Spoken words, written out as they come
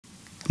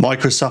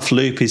Microsoft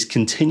Loop is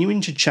continuing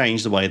to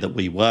change the way that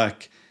we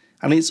work,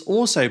 and it's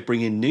also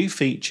bringing new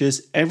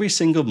features every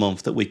single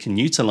month that we can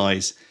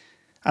utilize.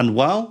 And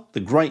well, the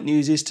great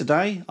news is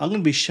today I'm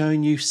going to be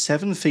showing you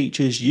 7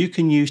 features you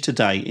can use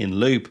today in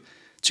Loop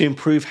to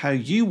improve how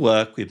you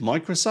work with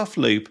Microsoft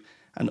Loop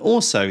and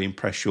also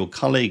impress your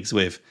colleagues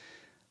with.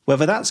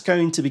 Whether that's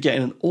going to be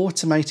getting an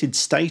automated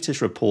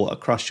status report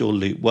across your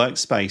Loop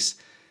workspace,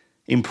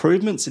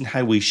 improvements in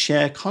how we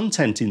share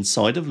content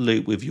inside of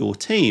Loop with your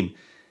team,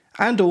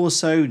 and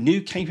also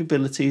new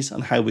capabilities on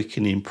how we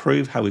can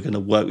improve how we're going to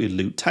work with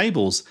Loop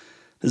tables.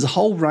 There's a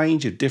whole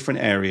range of different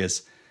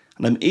areas,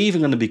 and I'm even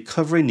going to be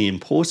covering the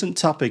important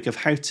topic of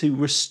how to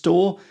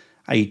restore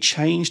a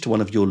change to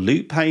one of your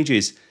Loop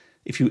pages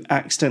if you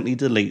accidentally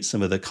delete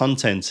some of the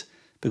content,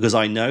 because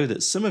I know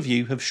that some of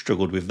you have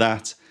struggled with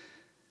that.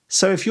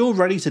 So if you're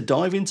ready to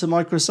dive into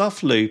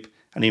Microsoft Loop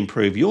and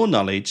improve your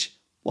knowledge,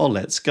 well,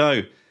 let's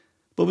go.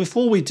 But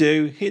before we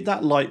do, hit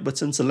that like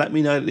button to let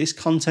me know that this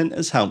content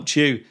has helped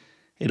you.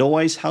 It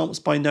always helps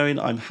by knowing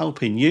I'm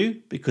helping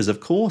you, because of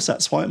course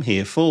that's what I'm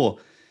here for.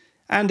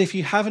 And if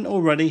you haven't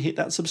already, hit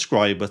that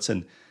subscribe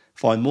button.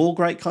 Find more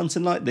great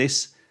content like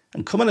this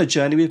and come on a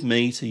journey with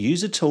me to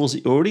use the tools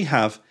that you already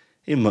have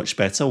in much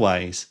better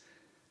ways.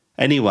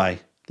 Anyway,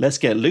 let's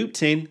get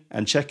looped in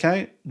and check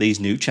out these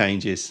new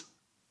changes.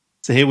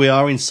 So here we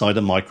are inside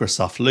a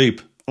Microsoft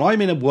Loop.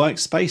 I'm in a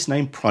workspace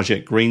named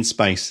Project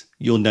Greenspace.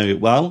 You'll know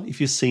it well if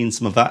you've seen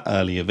some of our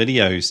earlier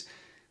videos.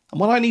 And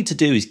what I need to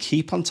do is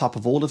keep on top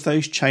of all of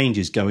those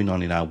changes going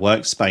on in our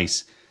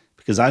workspace.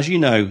 Because as you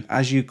know,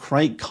 as you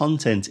create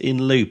content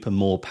in Loop and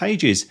more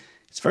pages,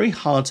 it's very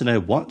hard to know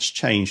what's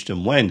changed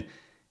and when,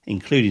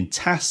 including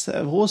tasks that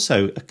have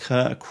also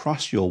occurred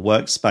across your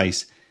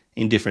workspace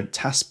in different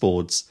task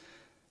boards.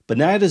 But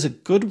now there's a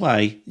good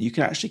way you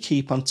can actually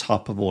keep on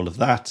top of all of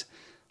that.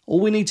 All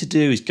we need to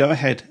do is go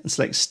ahead and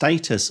select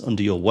status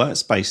under your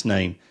workspace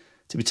name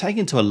to be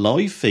taken to a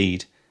live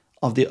feed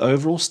of the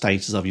overall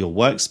status of your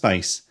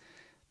workspace.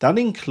 That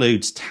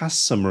includes task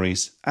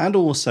summaries and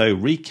also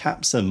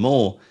recaps and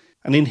more.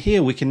 And in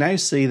here we can now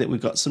see that we've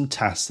got some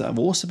tasks that have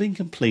also been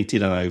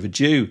completed and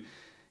overdue.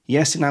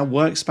 Yes, in our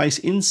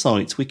workspace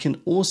insights we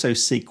can also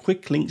see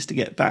quick links to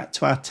get back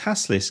to our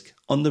task list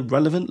on the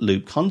relevant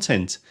Loop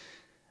content.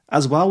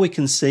 As well, we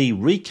can see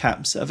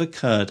recaps that have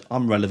occurred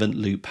on relevant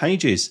Loop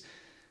pages.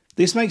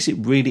 This makes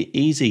it really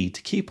easy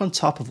to keep on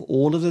top of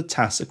all of the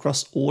tasks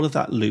across all of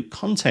that Loop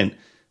content,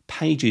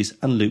 pages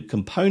and Loop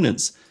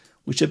components,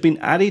 which have been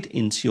added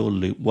into your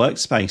Loop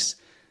workspace.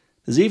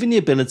 There's even the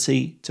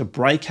ability to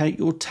break out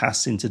your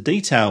tasks into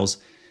details,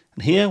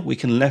 and here we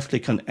can left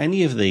click on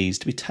any of these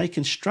to be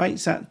taken straight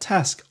to that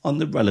task on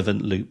the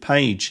relevant Loop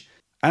page.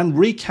 And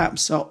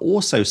recaps are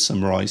also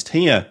summarized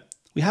here.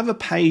 We have a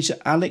page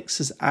that Alex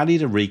has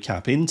added a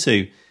recap into.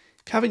 If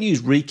you haven't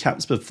used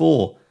recaps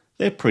before,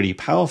 they're pretty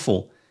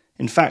powerful.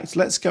 In fact,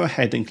 let's go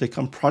ahead and click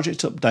on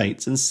project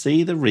updates and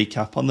see the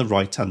recap on the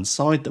right hand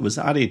side that was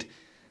added.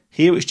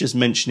 Here it's just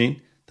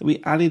mentioning that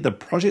we added the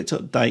project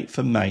update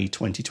for May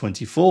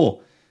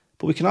 2024.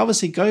 But we can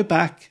obviously go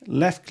back,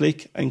 left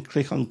click and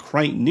click on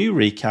create new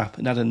recap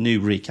and add a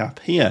new recap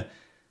here.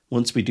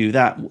 Once we do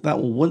that, that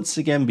will once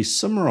again be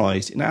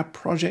summarized in our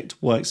project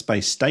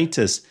workspace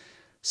status.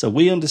 So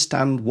we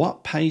understand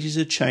what pages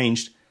have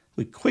changed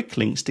with quick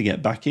links to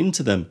get back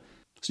into them.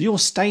 So your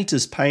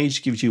status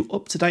page gives you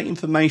up-to-date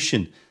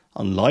information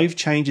on live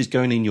changes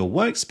going in your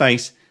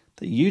workspace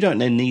that you don't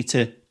then need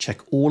to check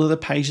all of the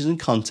pages and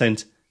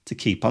content to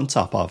keep on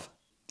top of.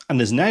 And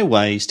there's now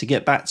ways to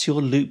get back to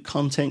your Loop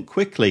content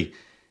quickly.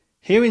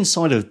 Here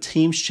inside of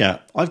Teams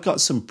chat, I've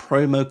got some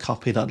promo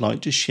copy that I'd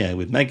like to share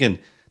with Megan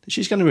that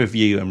she's going to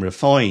review and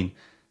refine.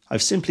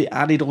 I've simply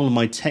added all of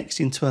my text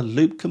into a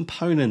Loop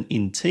component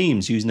in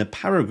Teams using a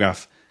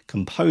paragraph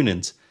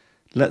component.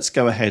 Let's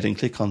go ahead and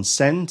click on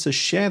send to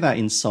share that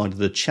inside of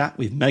the chat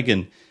with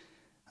Megan.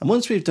 And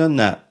once we've done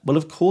that, well,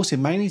 of course, we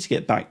may need to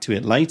get back to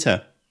it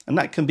later. And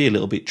that can be a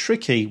little bit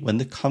tricky when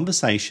the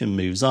conversation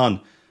moves on.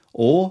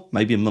 Or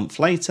maybe a month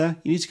later,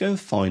 you need to go and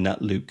find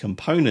that Loop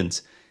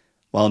component.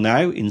 Well,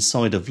 now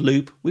inside of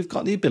Loop, we've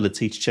got the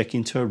ability to check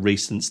into a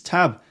recents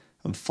tab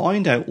and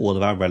find out all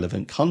of our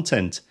relevant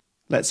content.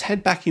 Let's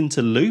head back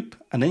into Loop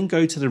and then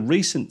go to the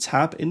recent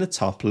tab in the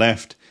top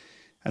left.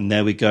 And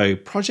there we go,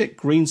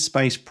 Project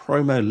Greenspace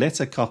promo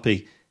letter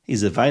copy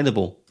is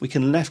available. We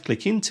can left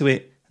click into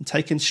it and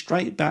take it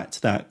straight back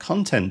to that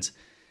content.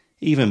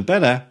 Even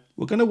better,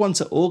 we're going to want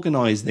to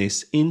organize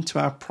this into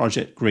our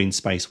Project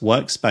Greenspace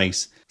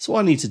workspace. So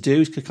what I need to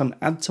do is click on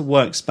add to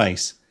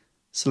workspace,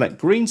 select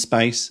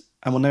Greenspace,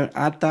 and we'll now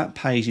add that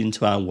page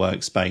into our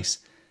workspace.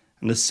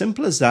 And as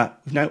simple as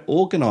that, we've now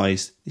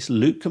organized this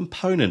Loop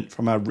component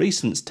from our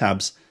recents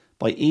tabs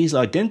by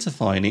easily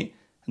identifying it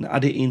and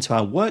add it into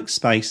our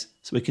workspace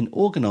so we can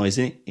organize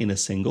it in a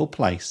single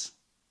place.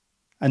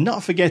 And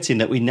not forgetting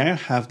that we now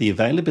have the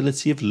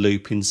availability of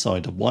Loop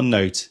inside of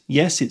OneNote.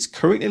 Yes, it's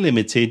currently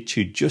limited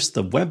to just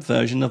the web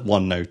version of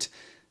OneNote,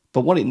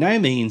 but what it now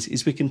means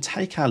is we can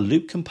take our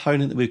Loop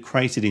component that we've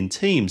created in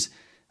Teams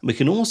And we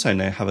can also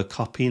now have a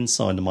copy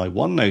inside of my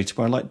OneNote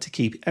where I like to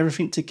keep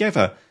everything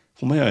together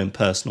for my own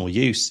personal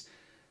use.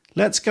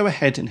 Let's go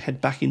ahead and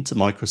head back into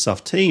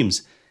Microsoft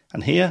Teams.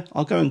 And here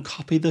I'll go and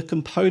copy the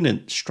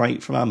component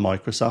straight from our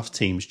Microsoft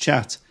Teams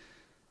chat.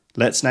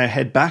 Let's now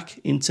head back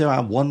into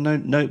our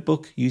OneNote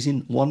notebook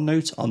using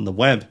OneNote on the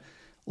web.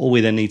 All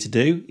we then need to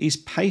do is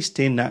paste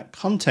in that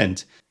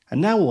content. And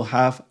now we'll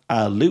have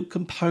our loop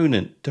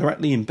component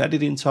directly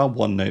embedded into our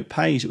OneNote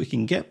page that we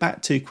can get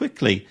back to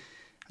quickly.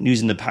 And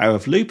using the power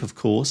of loop, of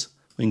course,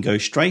 we can go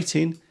straight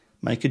in,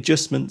 make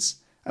adjustments,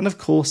 and of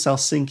course they'll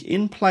sync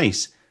in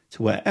place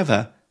to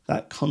wherever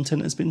that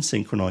content has been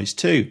synchronized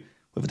to,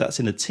 whether that's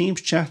in a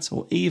Teams chat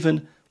or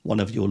even one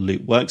of your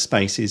loop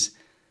workspaces.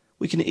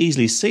 We can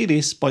easily see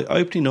this by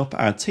opening up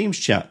our Teams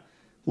chat.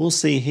 We'll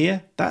see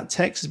here that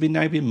text has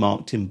now been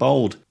marked in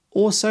bold.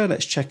 Also,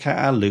 let's check out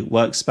our loop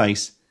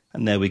workspace.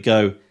 And there we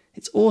go.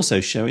 It's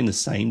also showing the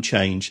same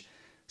change.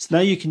 So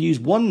now you can use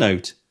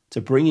OneNote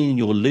to bring in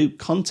your loop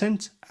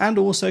content and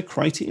also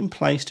create it in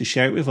place to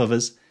share it with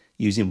others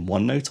using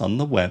OneNote on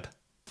the web.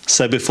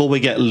 So before we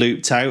get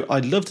looped out,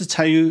 I'd love to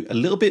tell you a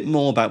little bit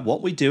more about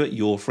what we do at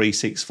Your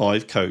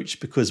 365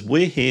 Coach, because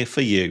we're here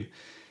for you.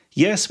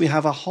 Yes, we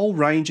have a whole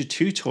range of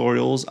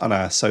tutorials on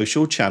our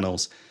social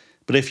channels,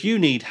 but if you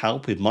need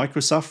help with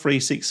Microsoft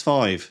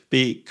 365,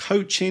 be it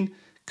coaching,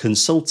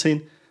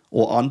 consulting,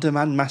 or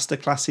on-demand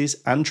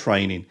masterclasses and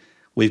training,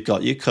 we've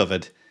got you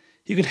covered.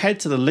 You can head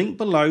to the link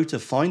below to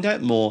find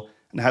out more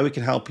and how we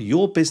can help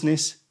your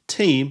business,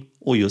 team,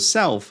 or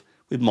yourself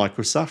with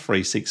Microsoft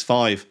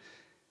 365.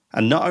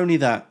 And not only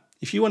that,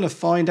 if you want to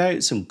find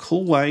out some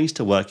cool ways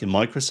to work in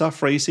Microsoft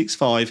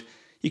 365,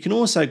 you can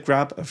also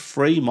grab a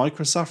free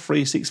Microsoft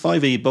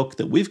 365 ebook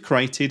that we've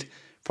created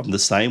from the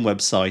same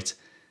website.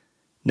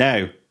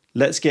 Now,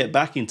 let's get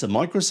back into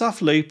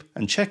Microsoft Loop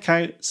and check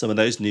out some of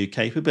those new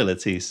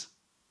capabilities.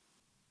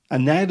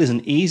 And now there's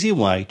an easy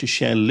way to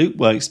share Loop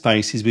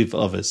workspaces with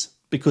others,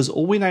 because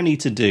all we now need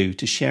to do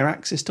to share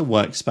access to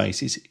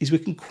workspaces is we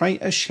can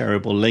create a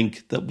shareable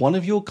link that one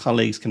of your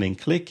colleagues can then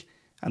click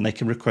and they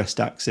can request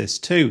access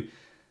to.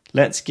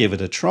 Let's give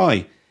it a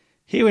try.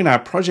 Here in our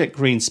Project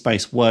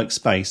Greenspace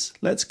workspace,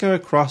 let's go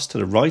across to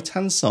the right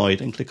hand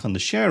side and click on the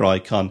share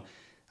icon,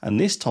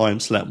 and this time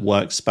select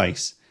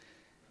Workspace.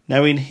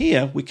 Now in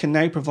here, we can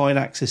now provide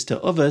access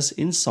to others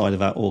inside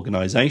of our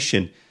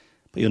organization.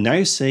 But you'll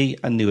now see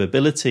a new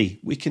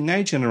ability. We can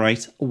now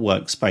generate a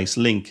workspace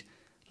link.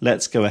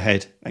 Let's go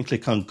ahead and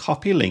click on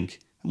copy link,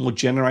 and we'll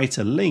generate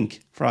a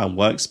link for our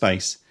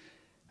workspace.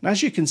 And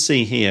as you can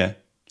see here,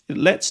 it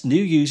lets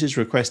new users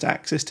request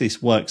access to this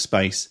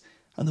workspace,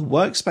 and the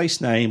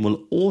workspace name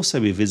will also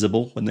be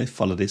visible when they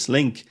follow this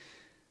link.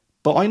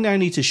 But I now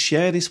need to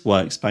share this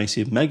workspace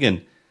with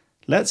Megan.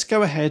 Let's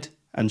go ahead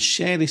and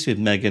share this with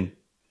Megan.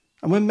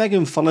 And when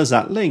Megan follows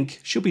that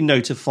link, she'll be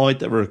notified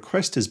that a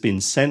request has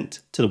been sent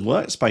to the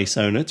workspace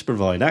owner to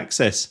provide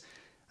access.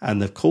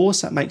 And of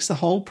course, that makes the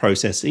whole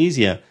process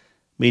easier,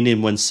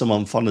 meaning when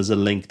someone follows a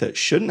link that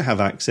shouldn't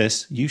have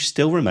access, you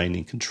still remain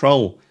in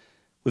control.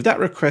 With that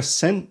request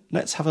sent,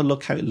 let's have a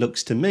look how it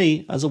looks to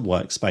me as a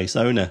workspace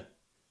owner.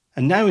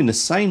 And now in the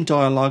same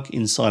dialog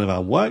inside of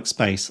our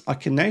workspace, I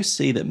can now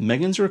see that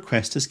Megan's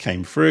request has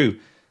came through.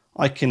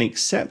 I can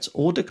accept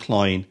or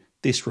decline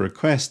this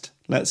request.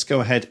 Let's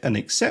go ahead and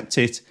accept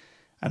it,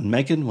 and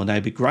Megan will now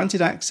be granted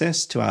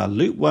access to our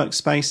Loop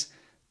workspace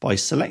by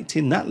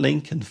selecting that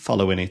link and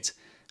following it.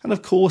 And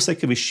of course, they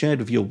can be shared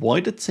with your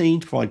wider team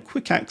to provide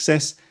quick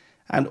access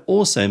and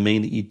also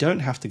mean that you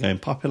don't have to go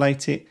and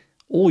populate it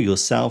or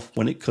yourself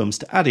when it comes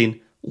to adding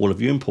all of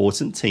your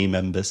important team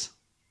members.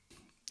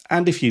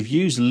 And if you've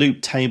used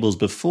loop tables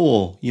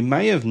before, you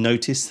may have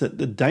noticed that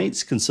the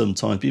dates can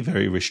sometimes be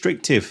very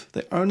restrictive.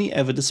 They're only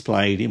ever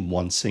displayed in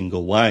one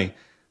single way,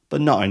 but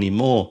not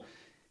anymore.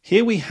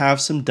 Here we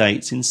have some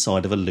dates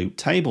inside of a loop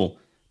table,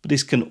 but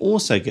this can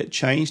also get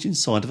changed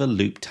inside of a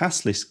loop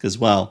task list as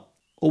well.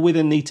 All we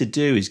then need to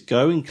do is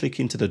go and click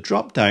into the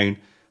drop down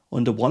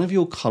under one of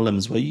your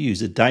columns where you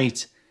use a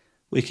date.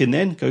 We can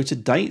then go to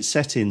date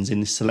settings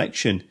in this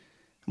selection,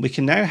 and we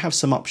can now have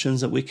some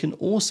options that we can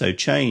also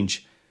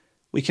change.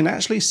 We can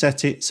actually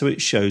set it so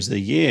it shows the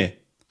year.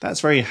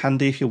 That's very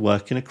handy if you're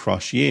working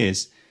across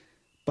years.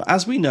 But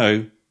as we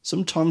know,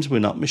 sometimes we're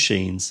not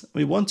machines.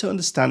 We want to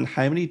understand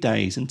how many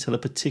days until a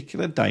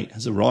particular date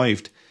has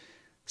arrived.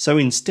 So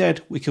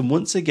instead, we can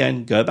once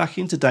again go back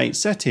into date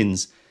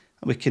settings,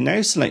 and we can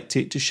now select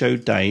it to show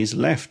days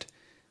left.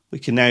 We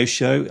can now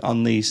show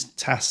on these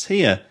tasks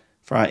here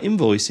for our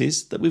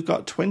invoices that we've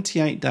got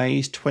 28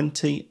 days,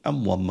 20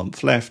 and 1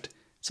 month left.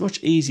 It's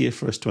much easier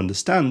for us to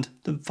understand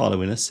than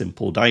following a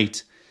simple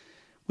date.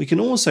 We can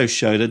also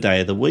show the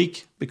day of the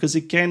week, because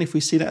again, if we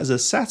see that as a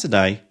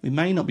Saturday, we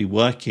may not be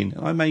working,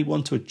 and I may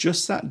want to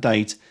adjust that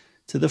date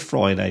to the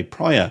Friday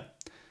prior.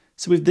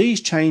 So with these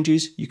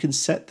changes, you can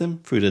set them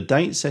through the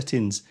date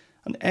settings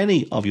on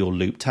any of your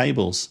loop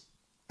tables.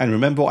 And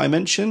remember what I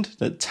mentioned,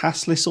 that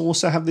task lists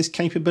also have this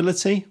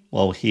capability?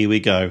 Well, here we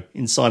go.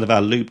 Inside of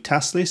our loop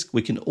task list,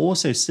 we can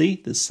also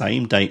see the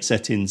same date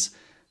settings.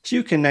 So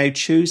you can now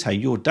choose how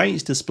your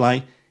dates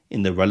display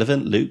in the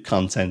relevant loop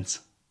content.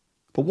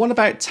 But what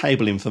about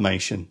table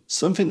information?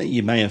 Something that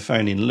you may have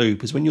found in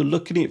Loop is when you're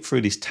looking at it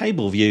through this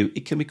table view,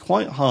 it can be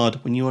quite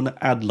hard when you want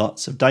to add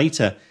lots of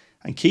data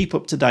and keep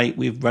up to date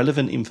with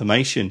relevant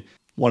information.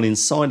 While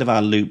inside of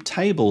our Loop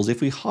tables, if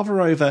we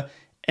hover over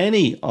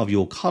any of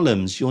your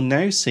columns, you'll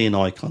now see an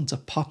icon to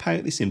pop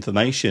out this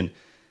information.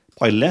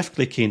 By left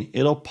clicking,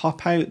 it'll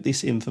pop out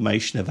this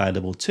information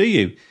available to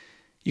you.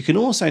 You can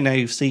also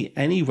now see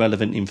any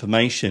relevant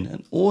information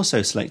and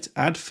also select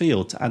Add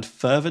Field to add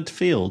further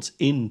fields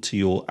into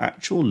your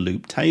actual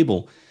Loop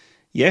table.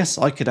 Yes,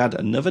 I could add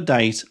another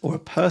date or a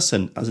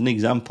person as an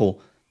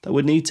example that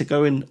would need to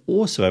go and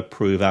also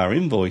approve our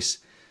invoice.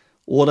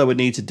 All I would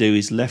need to do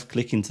is left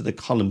click into the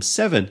column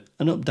 7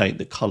 and update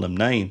the column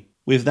name.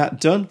 With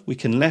that done, we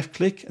can left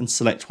click and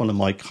select one of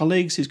my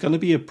colleagues who's going to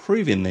be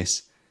approving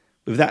this.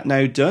 With that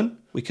now done,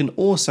 we can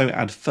also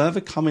add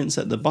further comments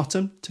at the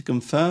bottom to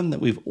confirm that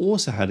we've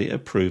also had it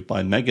approved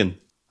by Megan.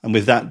 And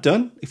with that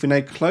done, if we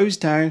now close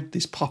down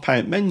this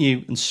pop-out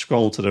menu and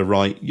scroll to the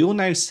right, you'll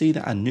now see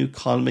that a new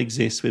column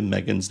exists with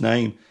Megan's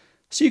name.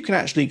 So you can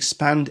actually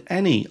expand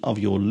any of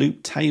your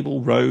Loop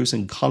table rows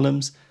and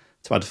columns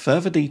to add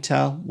further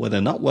detail where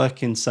they're not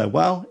working so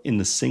well in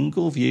the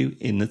single view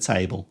in the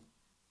table.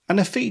 And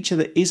a feature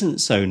that isn't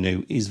so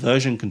new is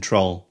version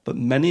control, but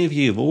many of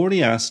you have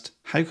already asked,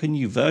 how can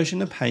you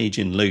version a page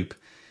in Loop?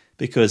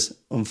 Because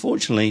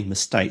unfortunately,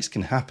 mistakes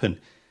can happen.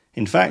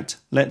 In fact,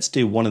 let's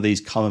do one of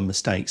these common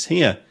mistakes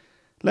here.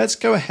 Let's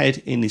go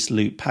ahead in this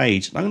Loop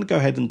page, and I'm going to go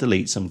ahead and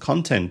delete some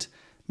content.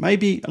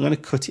 Maybe I'm going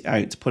to cut it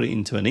out to put it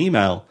into an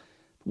email.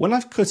 When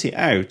I've cut it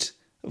out,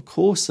 of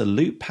course, the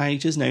Loop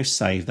page has now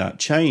saved that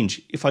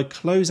change. If I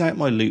close out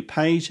my Loop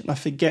page and I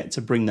forget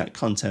to bring that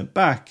content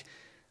back,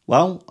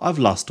 well, I've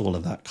lost all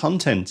of that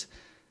content.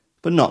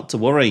 But not to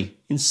worry,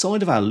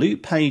 inside of our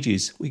Loop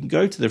pages, we can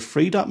go to the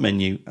three-dot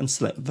menu and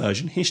select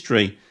version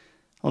history.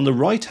 On the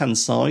right-hand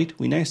side,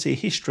 we now see a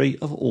history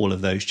of all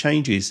of those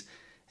changes,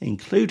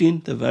 including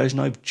the version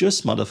I've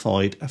just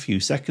modified a few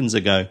seconds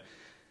ago.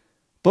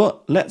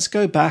 But let's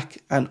go back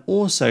and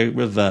also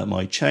revert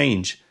my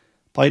change.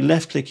 By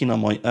left-clicking on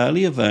my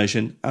earlier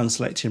version and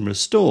selecting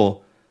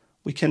Restore,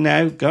 we can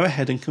now go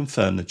ahead and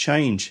confirm the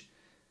change.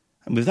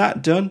 And with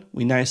that done,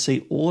 we now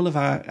see all of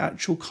our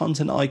actual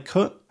content I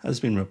cut has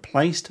been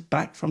replaced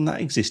back from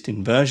that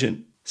existing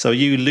version. So are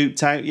you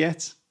looped out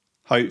yet?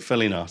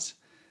 Hopefully not.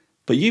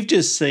 But you've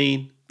just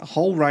seen a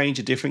whole range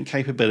of different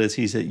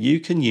capabilities that you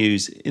can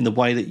use in the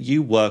way that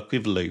you work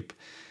with Loop.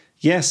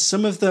 Yes,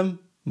 some of them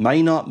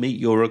may not meet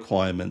your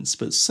requirements,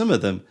 but some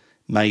of them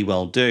may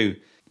well do.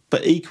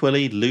 But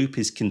equally, Loop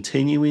is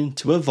continuing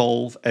to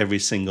evolve every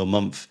single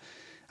month.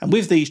 And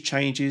with these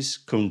changes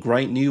come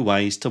great new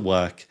ways to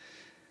work.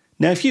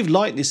 Now, if you've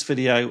liked this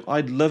video,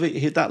 I'd love it.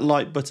 Hit that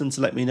like button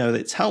to let me know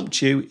that it's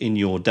helped you in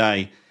your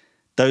day.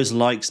 Those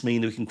likes mean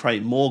that we can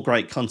create more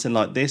great content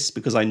like this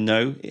because I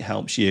know it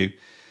helps you.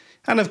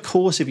 And of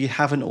course, if you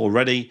haven't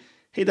already,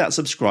 hit that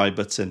subscribe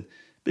button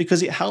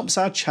because it helps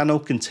our channel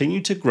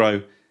continue to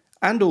grow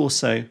and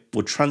also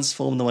will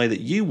transform the way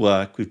that you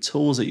work with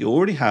tools that you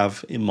already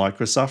have in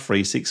Microsoft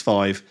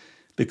 365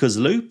 because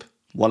Loop,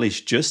 well, is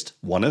just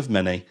one of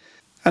many.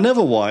 And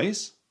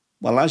otherwise,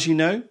 well, as you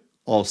know,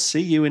 I'll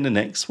see you in the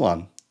next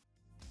one.